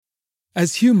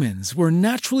As humans, we're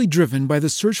naturally driven by the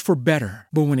search for better.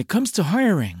 But when it comes to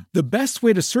hiring, the best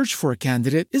way to search for a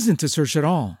candidate isn't to search at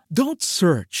all. Don't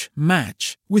search,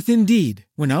 match with Indeed.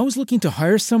 When I was looking to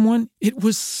hire someone, it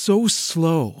was so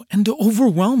slow and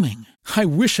overwhelming. I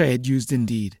wish I had used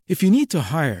Indeed. If you need to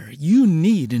hire, you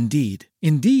need Indeed.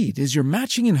 Indeed is your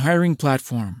matching and hiring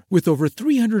platform with over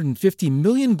 350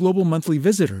 million global monthly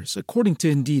visitors, according to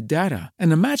Indeed data,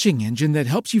 and a matching engine that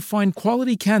helps you find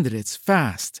quality candidates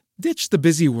fast. Ditch the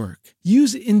busy work.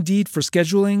 Use Indeed for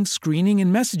scheduling, screening,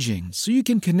 and messaging so you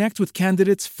can connect with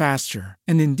candidates faster.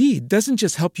 And Indeed doesn't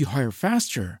just help you hire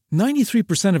faster.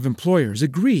 93% of employers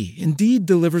agree Indeed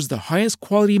delivers the highest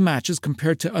quality matches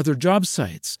compared to other job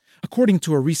sites, according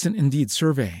to a recent Indeed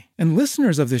survey. And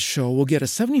listeners of this show will get a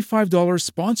 $75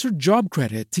 sponsored job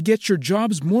credit to get your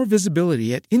jobs more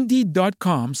visibility at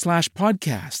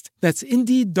Indeed.com/podcast. That's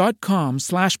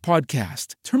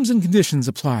Indeed.com/podcast. Terms and conditions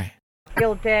apply.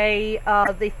 Day,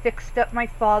 they fixed up my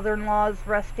father-in-law's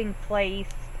resting place.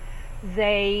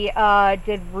 They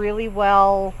did really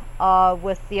well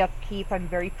with the upkeep. I'm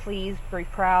very pleased, very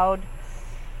proud.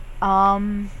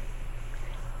 Other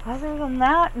than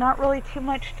that, not really too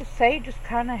much to say, just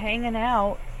kind of hanging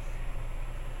out.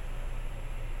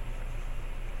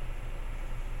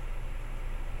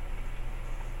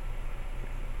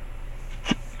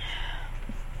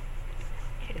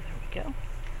 Okay, there we go.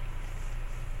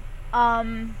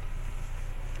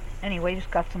 Anyway,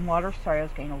 just got some water. Sorry, I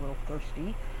was getting a little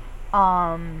thirsty.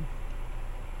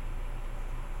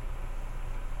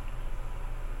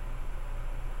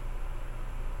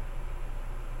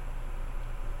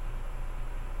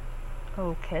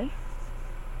 Okay.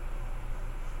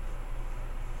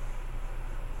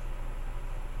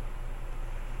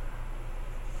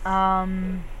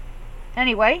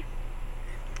 Anyway,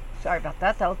 sorry about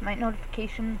that. That was my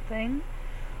notification thing.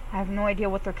 I have no idea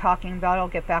what they're talking about. I'll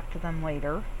get back to them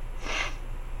later.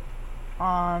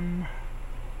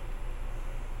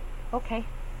 Okay.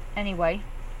 Anyway.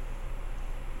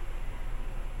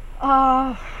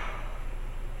 I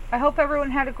hope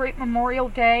everyone had a great Memorial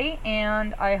Day,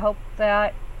 and I hope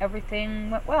that everything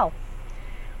went well.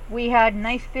 We had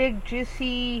nice, big,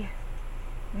 juicy,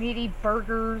 meaty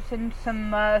burgers and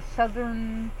some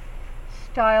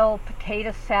southern-style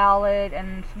potato salad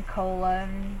and some cola,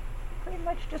 and pretty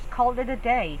much just called it a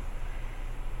day.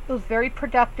 It was very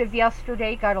productive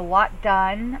yesterday, got a lot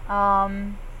done.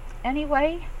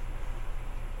 Anyway,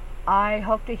 I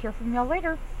hope to hear from y'all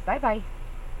later. Bye-bye.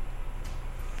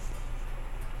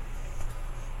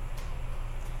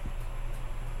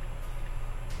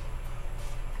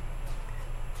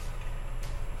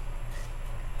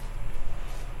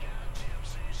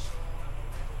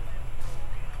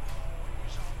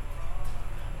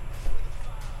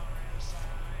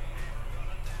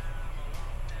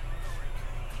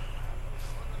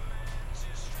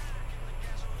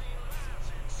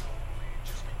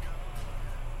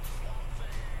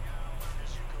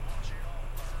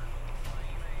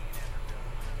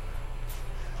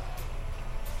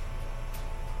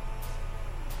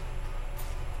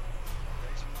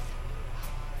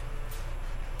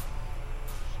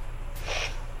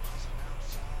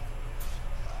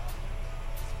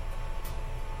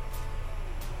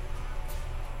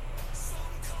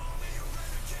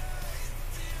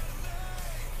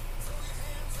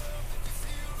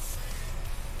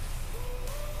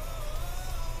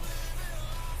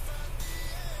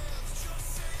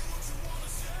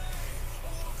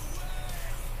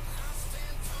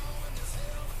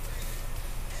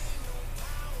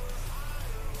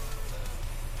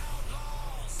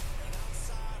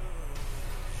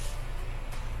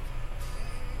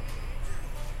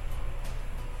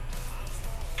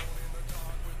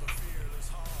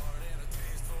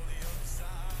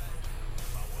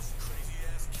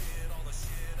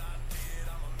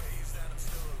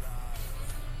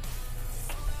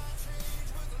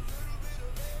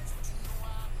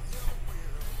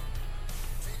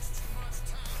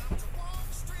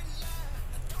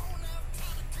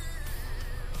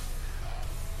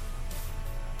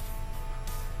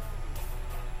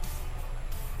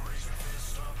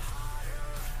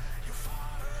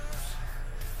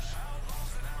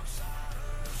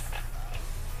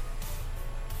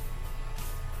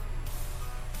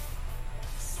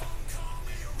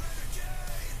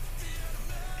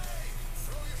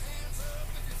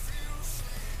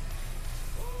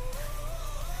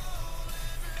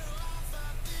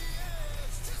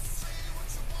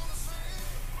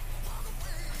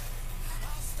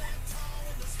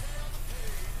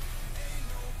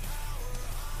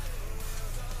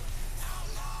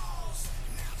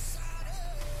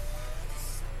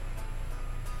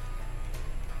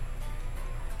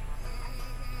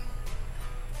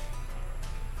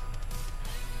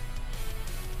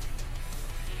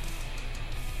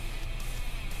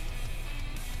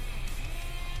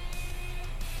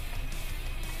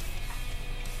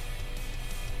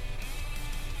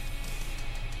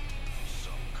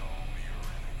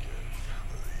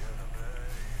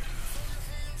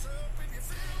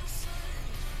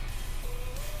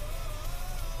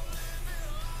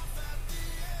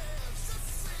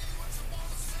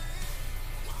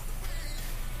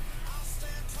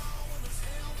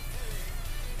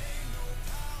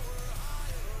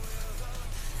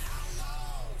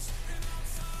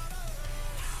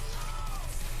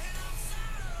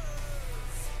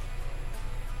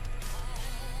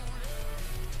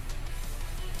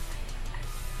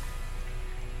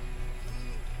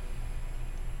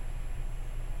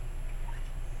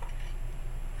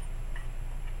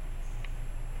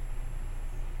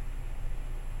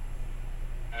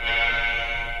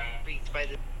 by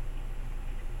the...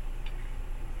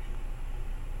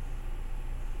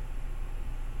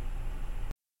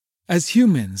 As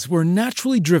humans, we're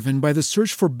naturally driven by the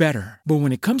search for better. But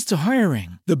when it comes to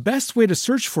hiring, the best way to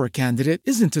search for a candidate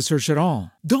isn't to search at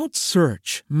all. Don't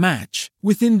search, match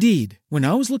with Indeed. When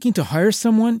I was looking to hire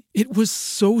someone, it was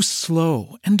so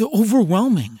slow and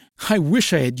overwhelming. I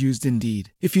wish I had used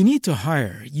Indeed. If you need to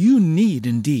hire, you need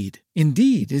Indeed.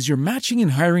 Indeed is your matching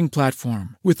and hiring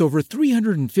platform with over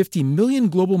 350 million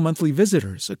global monthly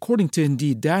visitors, according to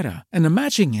Indeed data, and a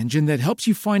matching engine that helps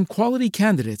you find quality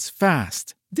candidates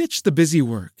fast. Ditch the busy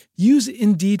work. Use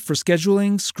Indeed for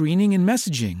scheduling, screening, and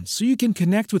messaging so you can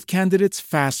connect with candidates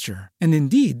faster. And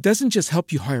Indeed doesn't just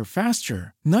help you hire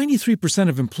faster. 93%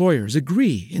 of employers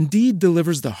agree Indeed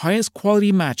delivers the highest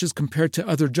quality matches compared to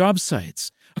other job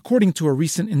sites, according to a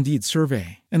recent Indeed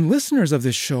survey. And listeners of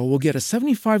this show will get a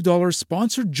 $75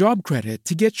 sponsored job credit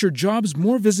to get your jobs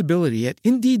more visibility at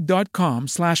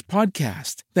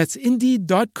Indeed.com/podcast. That's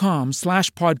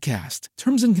Indeed.com/podcast.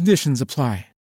 Terms and conditions apply.